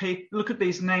groups of people, look at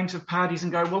these names of parties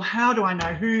and go, well, how do I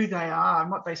know who they are and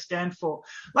what they stand for?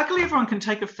 Luckily, everyone can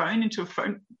take a phone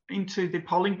into the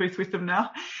polling booth with them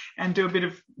now and do a bit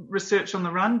of research on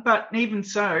the run. But even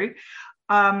so,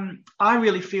 I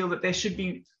really feel that there should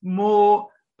be more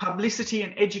publicity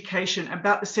and education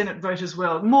about the Senate vote as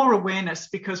well, more awareness,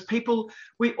 because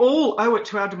we all owe it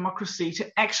to our democracy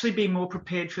to actually be more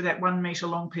prepared for that 1 metre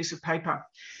long piece of paper.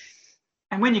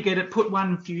 And when you get it, put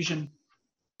one Fusion.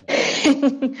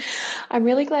 I'm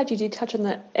really glad you did touch on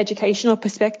the educational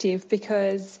perspective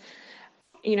because,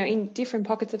 in different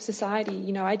pockets of society,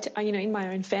 in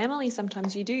my own family,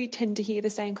 sometimes you do tend to hear the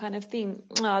same kind of thing.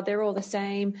 Oh, they're all the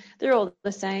same. They're all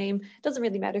the same. It doesn't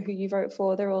really matter who you vote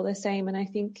for. They're all the same. And I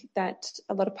think that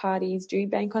a lot of parties do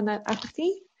bank on that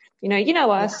apathy.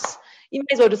 Us. You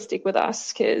may as well just stick with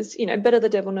us because, better the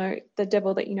devil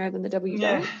that you know than the devil you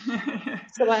don't.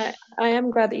 So I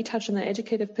am glad that you touched on the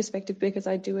educative perspective because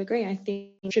I do agree. I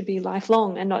think it should be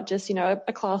lifelong and not just, a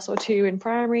class or two in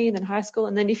primary and then high school.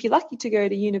 And then if you're lucky to go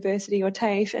to university or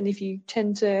TAFE and if you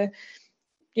tend to,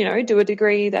 do a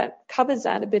degree that covers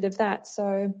that, a bit of that.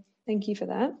 So thank you for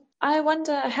that. I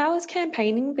wonder, how has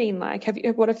campaigning been like?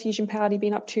 What have Fusion Party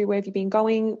been up to? Where have you been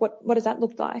going? What does that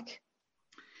look like?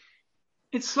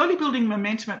 It's slowly building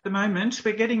momentum at the moment.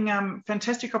 We're getting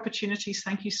fantastic opportunities.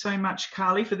 Thank you so much,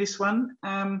 Carly, for this one.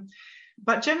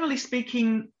 But generally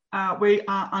speaking, we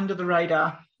are under the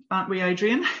radar, aren't we,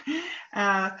 Adrian?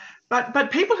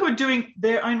 But people who are doing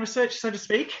their own research, so to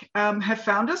speak, have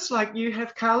found us, like you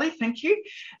have, Carly. Thank you.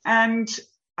 And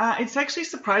it's actually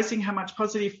surprising how much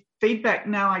positive feedback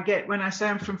now I get when I say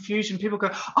I'm from Fusion. People go,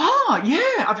 oh,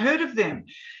 yeah, I've heard of them.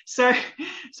 So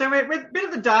we're a bit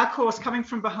of the dark horse coming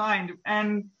from behind.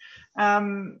 And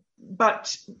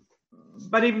but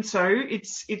even so,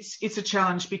 it's a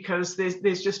challenge because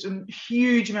there's just a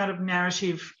huge amount of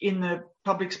narrative in the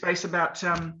public space about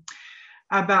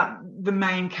the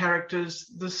main characters,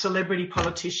 the celebrity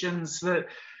politicians,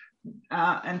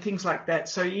 and things like that.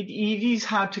 So it is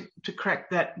hard to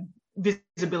crack that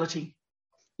visibility.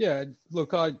 Yeah,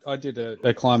 look, I did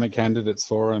a climate candidates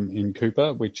forum in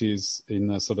Cooper, which is in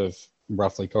the sort of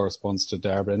roughly corresponds to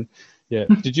Darabin. Yeah,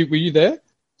 were you there?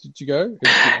 Did you go?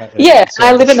 Yeah,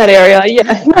 I live in that area.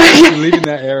 Yeah, you live in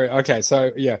that area. Okay,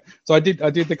 so yeah, so I did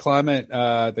the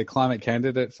climate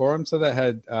candidate forum. So that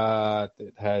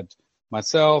had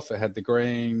myself, it had the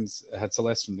Greens, it had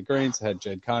Celeste from the Greens, it had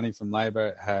Jed Carney from Labor,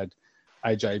 it had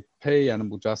AJP,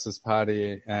 Animal Justice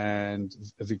Party, and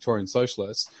the Victorian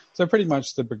Socialists. So pretty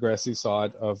much the progressive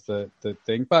side of the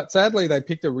thing. But sadly, they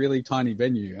picked a really tiny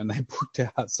venue and they booked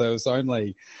out. So it was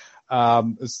only,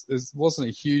 it wasn't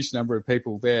a huge number of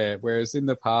people there. Whereas in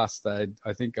the past, I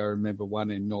think I remember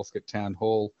one in Northcote Town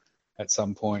Hall at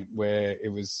some point where it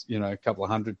was, a couple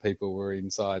of hundred people were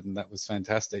inside, and that was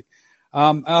fantastic.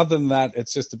 Other than that,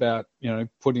 it's just about,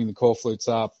 putting the call flutes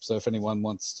up. So if anyone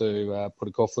wants to put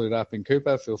a call flute up in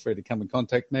Cooper, feel free to come and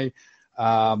contact me.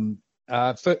 For me,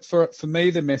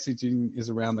 the messaging is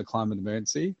around the climate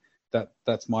emergency.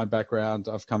 That's my background.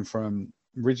 I've come from,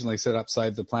 originally set up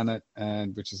Save the Planet,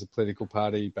 which is a political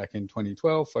party back in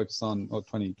 2012,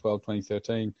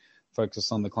 2013,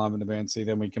 focused on the climate emergency.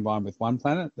 Then we combined with One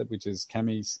Planet, which is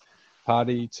Cammie's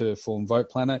party, to form Vote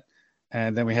Planet.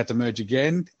 And then we had to merge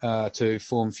again to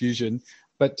form Fusion.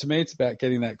 But to me, it's about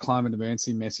getting that climate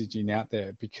emergency messaging out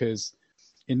there, because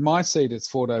in my seat, it's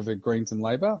fought over Greens and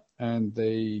Labor, and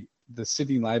the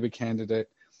sitting Labor candidate,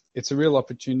 it's a real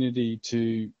opportunity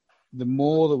to, the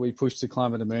more that we push the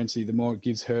climate emergency, the more it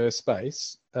gives her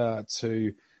space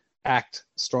to act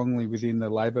strongly within the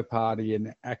Labor Party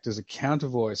and act as a counter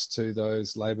voice to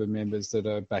those Labor members that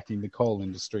are backing the coal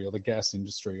industry or the gas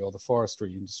industry or the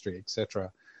forestry industry,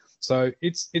 etc. So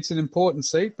it's an important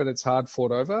seat, but it's hard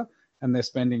fought over, and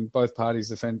both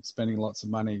parties are spending lots of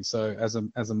money. So as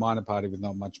a minor party with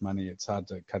not much money, it's hard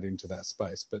to cut into that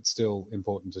space, but still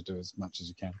important to do as much as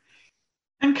you can.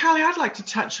 And Carly, I'd like to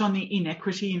touch on the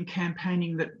inequity in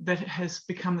campaigning that has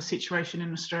become the situation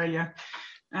in Australia.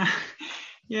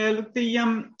 Look,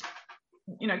 the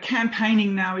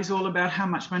campaigning now is all about how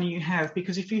much money you have,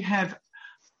 because if you have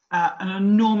an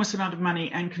enormous amount of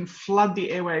money and can flood the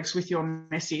airwaves with your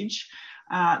message,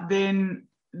 then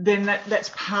that's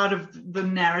part of the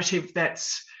narrative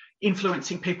that's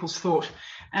influencing people's thought.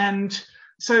 And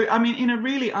so, I mean, in a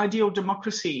really ideal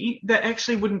democracy, that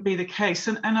actually wouldn't be the case.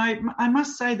 And I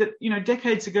must say that,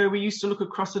 decades ago, we used to look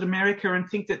across at America and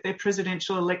think that their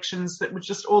presidential elections, that were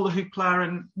just all the hoopla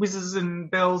and whizzes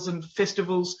and bells and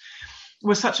festivals,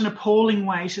 was such an appalling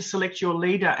way to select your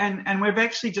leader. And we've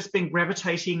actually just been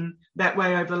gravitating that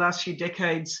way over the last few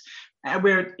decades,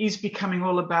 where it is becoming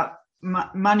all about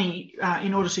money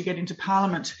in order to get into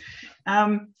Parliament.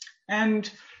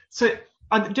 And so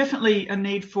definitely a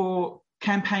need for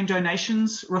campaign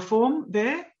donations reform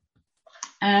there.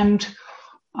 And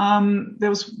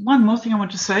there was one more thing I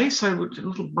wanted to say, so a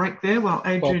little break there while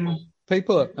Adrian... Well,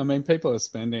 people are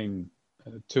spending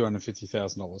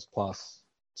 $250,000 plus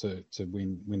to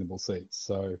win winnable seats.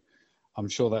 So I'm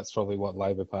sure that's probably what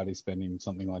Labor Party's spending,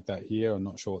 something like that here. I'm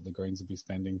not sure what the Greens will be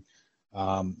spending.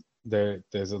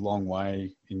 There's a long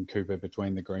way in Cooper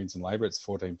between the Greens and Labor. It's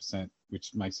 14%,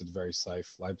 which makes it a very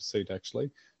safe Labor seat,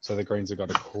 actually. So the Greens have got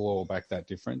to claw back that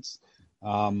difference.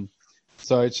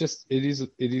 So it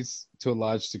is to a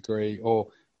large degree, or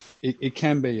it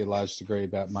can be a large degree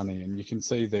about money. And you can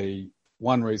see the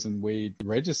one reason we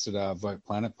registered our Vote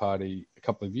Planet party a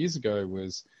couple of years ago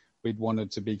was we'd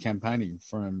wanted to be campaigning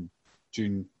from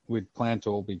June. We'd planned to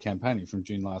all be campaigning from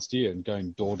June last year and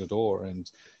going door to door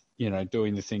and,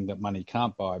 doing the thing that money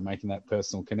can't buy, making that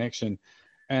personal connection.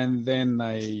 And then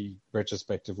they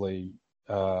retrospectively,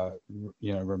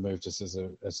 removed us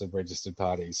as a registered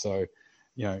party. So,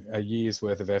 a year's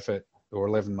worth of effort or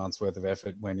 11 months worth of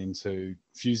effort went into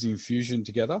fusing Fusion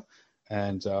together,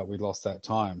 and we lost that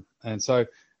time. And so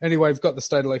anyway, we've got the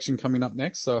state election coming up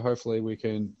next, so hopefully we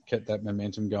can get that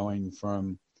momentum going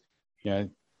from,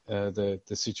 the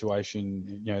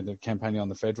situation, the campaigning on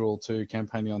the federal to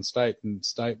campaigning on state. And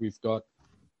state, we've got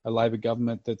a Labor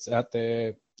government that's out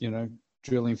there,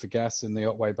 drilling for gas in the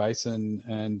Otway Basin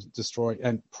and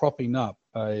propping up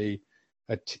a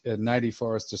native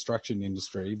forest destruction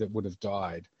industry that would have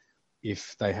died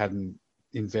if they hadn't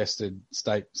invested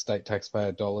state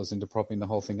taxpayer dollars into propping the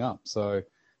whole thing up. So,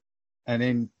 and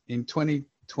in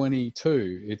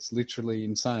 2022, it's literally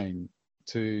insane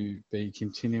to be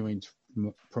continuing to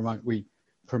promote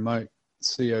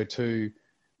CO2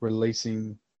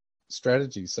 releasing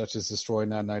strategies such as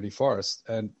destroying our native forest.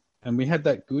 And we had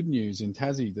that good news in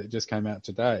Tassie that just came out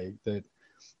today, that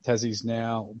Tassie's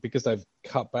now, because they've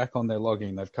cut back on their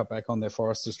logging, they've cut back on their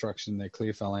forest destruction, their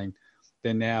clear felling,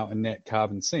 they're now a net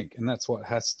carbon sink. And that's what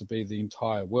has to be the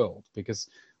entire world, because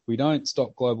we don't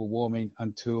stop global warming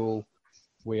until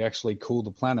we actually cool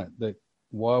the planet. That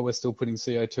while we're still putting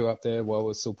CO2 up there, while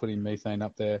we're still putting methane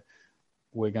up there,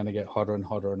 we're going to get hotter and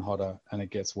hotter and hotter, and it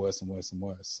gets worse and worse and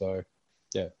worse. So,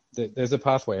 yeah, there's a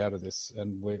pathway out of this,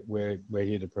 and we're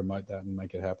here to promote that and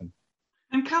make it happen.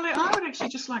 And Carly, I would actually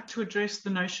just like to address the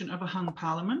notion of a hung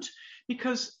parliament,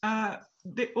 because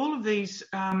all of these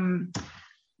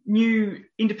new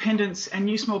independents and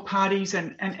new small parties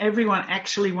and everyone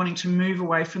actually wanting to move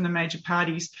away from the major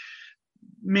parties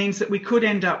means that we could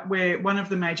end up where one of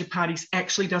the major parties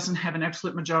actually doesn't have an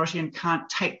absolute majority and can't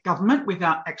take government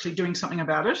without actually doing something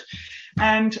about it.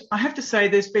 And I have to say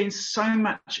there's been so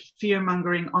much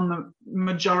fear-mongering on the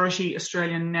majority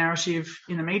Australian narrative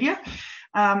in the media,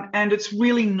 and it's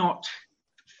really not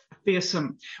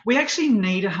fearsome. We actually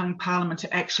need a hung parliament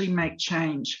to actually make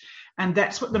change, and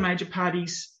that's what the major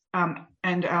parties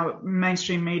and our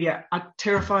mainstream media are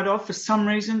terrified of. For some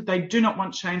reason, they do not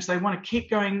want change. They want to keep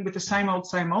going with the same old,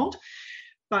 same old.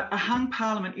 But a hung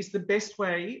parliament is the best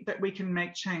way that we can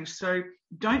make change. So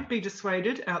don't be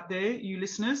dissuaded out there, you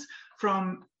listeners,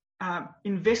 from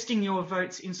investing your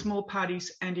votes in small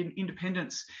parties and in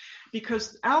independents,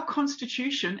 because our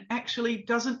constitution actually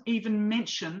doesn't even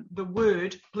mention the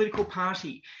word political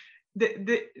party.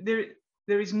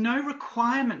 There is no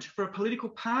requirement for a political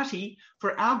party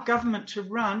for our government to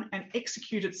run and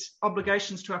execute its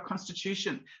obligations to our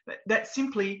constitution. That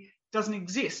simply doesn't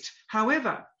exist.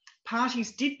 However,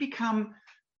 parties did become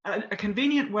a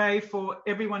convenient way for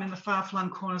everyone in the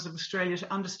far-flung corners of Australia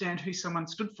to understand who someone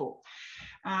stood for.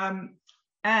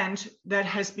 And that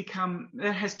has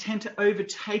tended to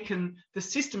overtaken the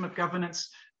system of governance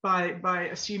by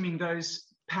assuming those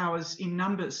powers in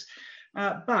numbers.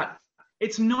 But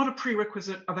it's not a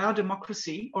prerequisite of our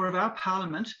democracy or of our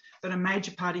parliament that a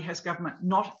major party has government,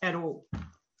 not at all.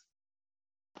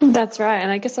 That's right.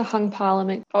 And I guess a hung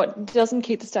parliament doesn't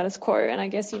keep the status quo. And I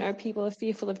guess, people are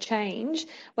fearful of change.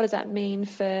 What does that mean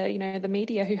for, the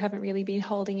media who haven't really been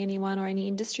holding anyone or any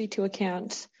industry to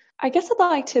account? I guess I'd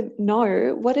like to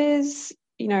know, what is,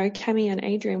 Cami and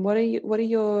Adrian, what are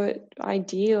your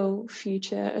ideal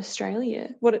future Australia?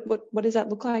 What does that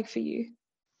look like for you?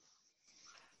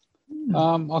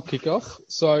 I'll kick off.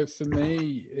 So for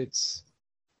me, it's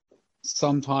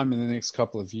sometime in the next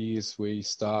couple of years, we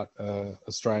start an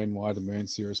Australian-wide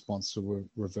emergency response to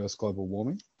reverse global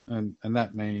warming. And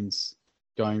that means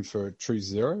going for a true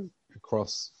zero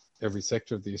across every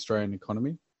sector of the Australian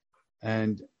economy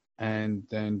and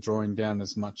then drawing down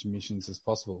as much emissions as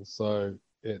possible. So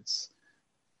and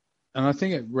I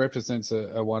think it represents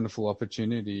a wonderful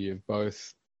opportunity of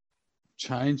both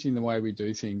changing the way we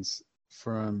do things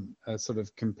from a sort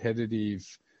of competitive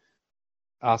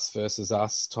us versus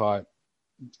us type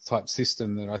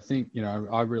system that I think,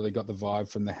 I really got the vibe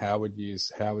from the Howard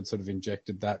years. Howard sort of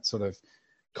injected that sort of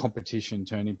competition,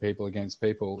 turning people against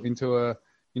people into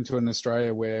an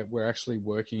Australia where we're actually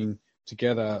working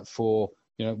together for,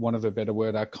 want of a better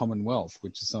word, our commonwealth,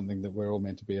 which is something that we're all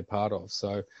meant to be a part of.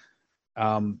 So,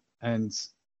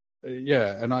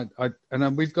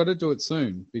 we've got to do it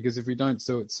soon, because if we don't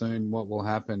do it soon, what will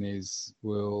happen is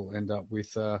we'll end up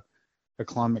with a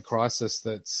climate crisis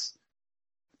that's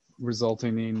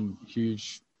resulting in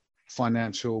huge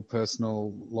financial,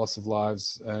 personal loss of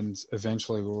lives, and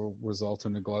eventually will result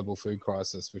in a global food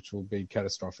crisis, which will be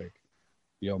catastrophic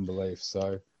beyond belief.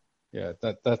 So, yeah,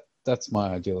 that's my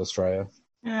ideal Australia.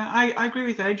 Yeah, I agree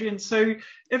with Adrian. So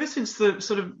ever since the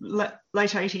sort of late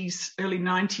 80s, early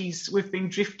 90s, we've been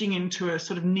drifting into a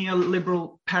sort of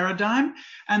neoliberal paradigm.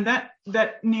 And that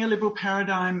neoliberal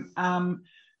paradigm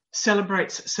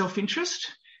celebrates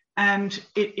self-interest. And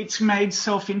it's made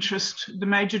self-interest the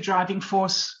major driving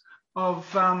force of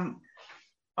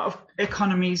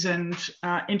economies and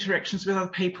interactions with other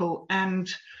people. And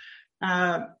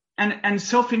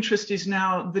self-interest is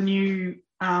now the new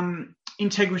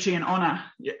integrity and honour.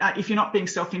 If you're not being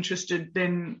self-interested,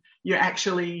 then you're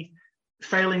actually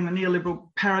failing the neoliberal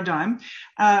paradigm.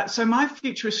 So my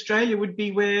future Australia would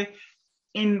be where,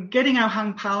 in getting our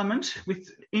hung parliament with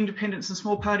independents and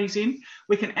small parties in,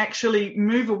 we can actually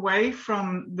move away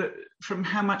from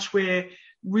how much we're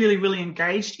really, really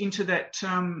engaged into that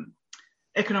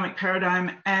economic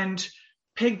paradigm and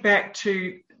peg back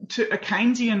to a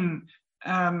Keynesian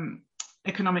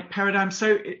economic paradigm.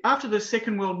 So after the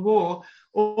Second World War,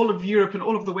 all of Europe and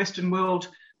all of the Western world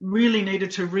really needed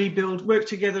to rebuild, work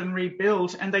together and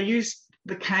rebuild, and they used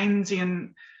the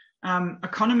Keynesian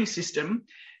economy system,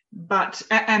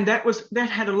 and that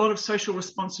had a lot of social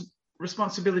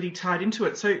responsibility tied into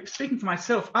it. So speaking for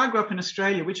myself, I grew up in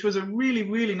Australia, which was a really,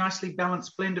 really nicely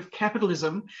balanced blend of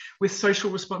capitalism with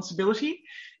social responsibility.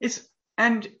 It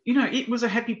was a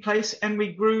happy place, and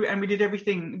we grew and we did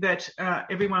everything that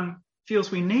everyone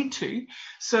feels we need to.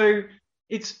 So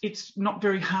it's not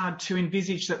very hard to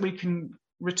envisage that we can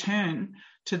return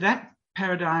to that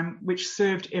paradigm which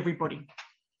served everybody.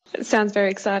 It sounds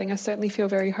very exciting. I certainly feel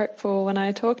very hopeful when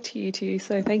I talk to you two.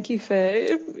 So thank you for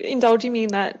indulging me in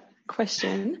that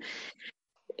question.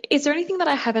 Is there anything that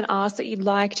I haven't asked that you'd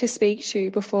like to speak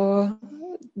to before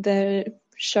the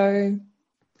show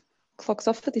clocks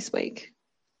off for this week?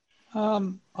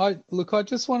 I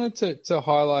just wanted to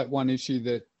highlight one issue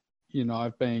that,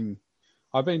 I've been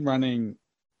running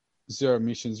zero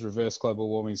emissions reverse global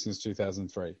warming since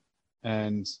 2003,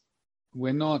 and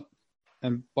we're not,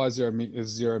 and by zero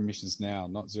emissions now,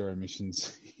 not zero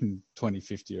emissions in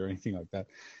 2050 or anything like that,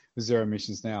 zero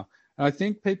emissions now. And I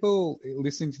think people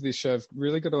listening to this show have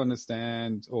really got to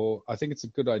understand, or I think it's a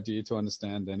good idea to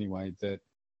understand anyway, that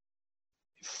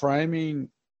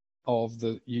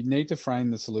you need to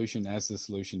frame the solution as the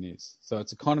solution is. So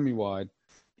it's economy wide,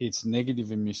 it's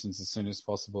negative emissions as soon as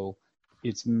possible,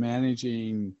 it's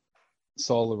managing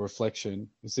solar reflection.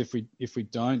 Because if we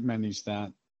don't manage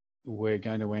that, we're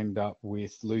going to end up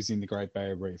with losing the Great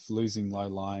Barrier Reef, losing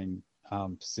low-lying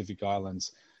Pacific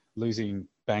Islands, losing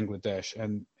Bangladesh,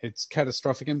 and it's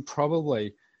catastrophic. And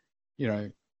probably,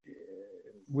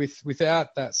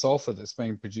 without that sulfur that's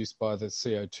being produced by the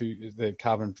CO2, the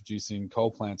carbon-producing coal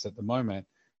plants at the moment,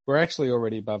 we're actually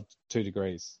already above 2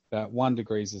 degrees. About 1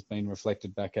 degree has been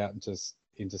reflected back out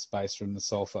into space from the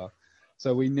sulfur.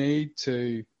 So we need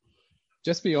to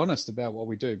just be honest about what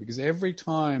we do, because every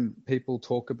time people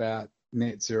talk about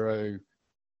net zero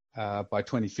by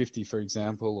 2050, for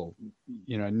example,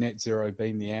 or net zero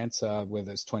being the answer,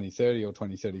 whether it's 2030 or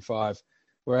 2035,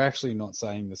 we're actually not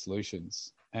saying the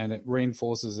solutions, and it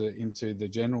reinforces it into the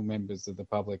general members of the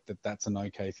public that that's an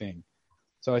okay thing.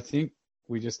 So I think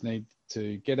we just need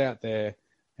to get out there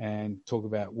and talk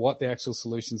about what the actual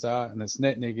solutions are, and it's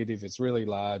net negative, it's really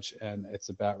large, and it's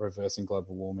about reversing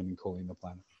global warming and cooling the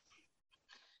planet.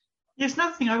 Yes,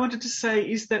 another thing I wanted to say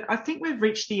is that I think we've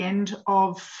reached the end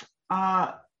of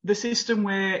the system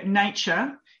where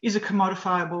nature is a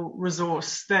commodifiable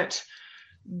resource, that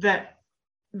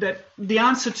the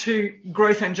answer to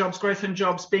growth and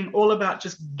jobs being all about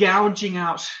just gouging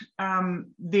out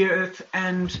the earth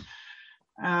and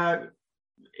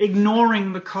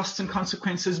ignoring the costs and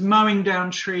consequences, mowing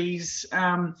down trees,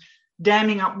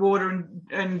 damming up water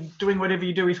and doing whatever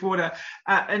you do with water.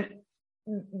 And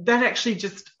that actually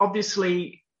just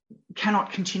obviously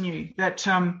cannot continue.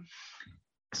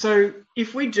 So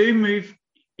if we do move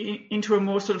into a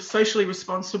more sort of socially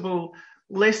responsible,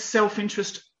 less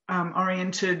self-interest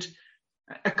oriented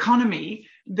economy,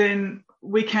 then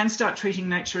we can start treating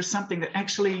nature as something that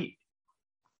actually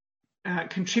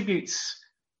contributes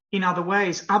in other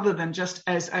ways other than just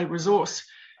as a resource,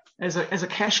 as a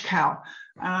cash cow,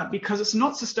 because it's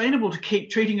not sustainable to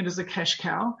keep treating it as a cash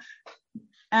cow.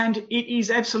 And it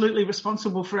is absolutely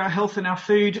responsible for our health and our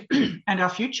food and our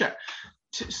future.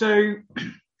 So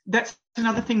that's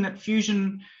another thing that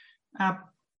Fusion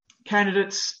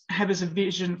candidates have as a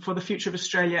vision for the future of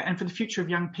Australia and for the future of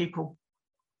young people.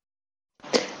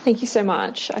 Thank you so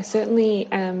much. I certainly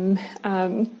am.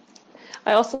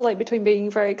 I oscillate between being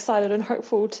very excited and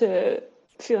hopeful to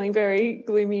feeling very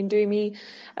gloomy and doomy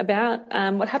about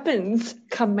what happens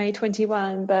come May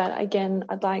 21. But again,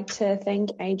 I'd like to thank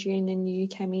Adrian and you,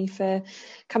 Cami, for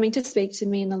coming to speak to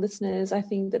me and the listeners. I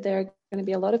think that there are going to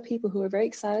be a lot of people who are very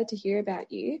excited to hear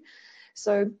about you.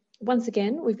 So once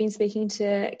again, we've been speaking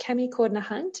to Cami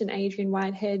Cordner-Hunt and Adrian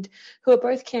Whitehead, who are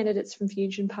both candidates from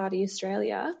Fusion Party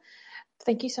Australia.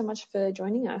 Thank you so much for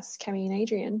joining us, Cami and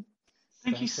Adrian.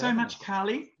 Thank you so much,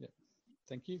 Carly. Yeah.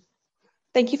 Thank you.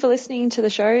 Thank you for listening to the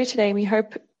show today, and we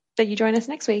hope that you join us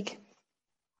next week.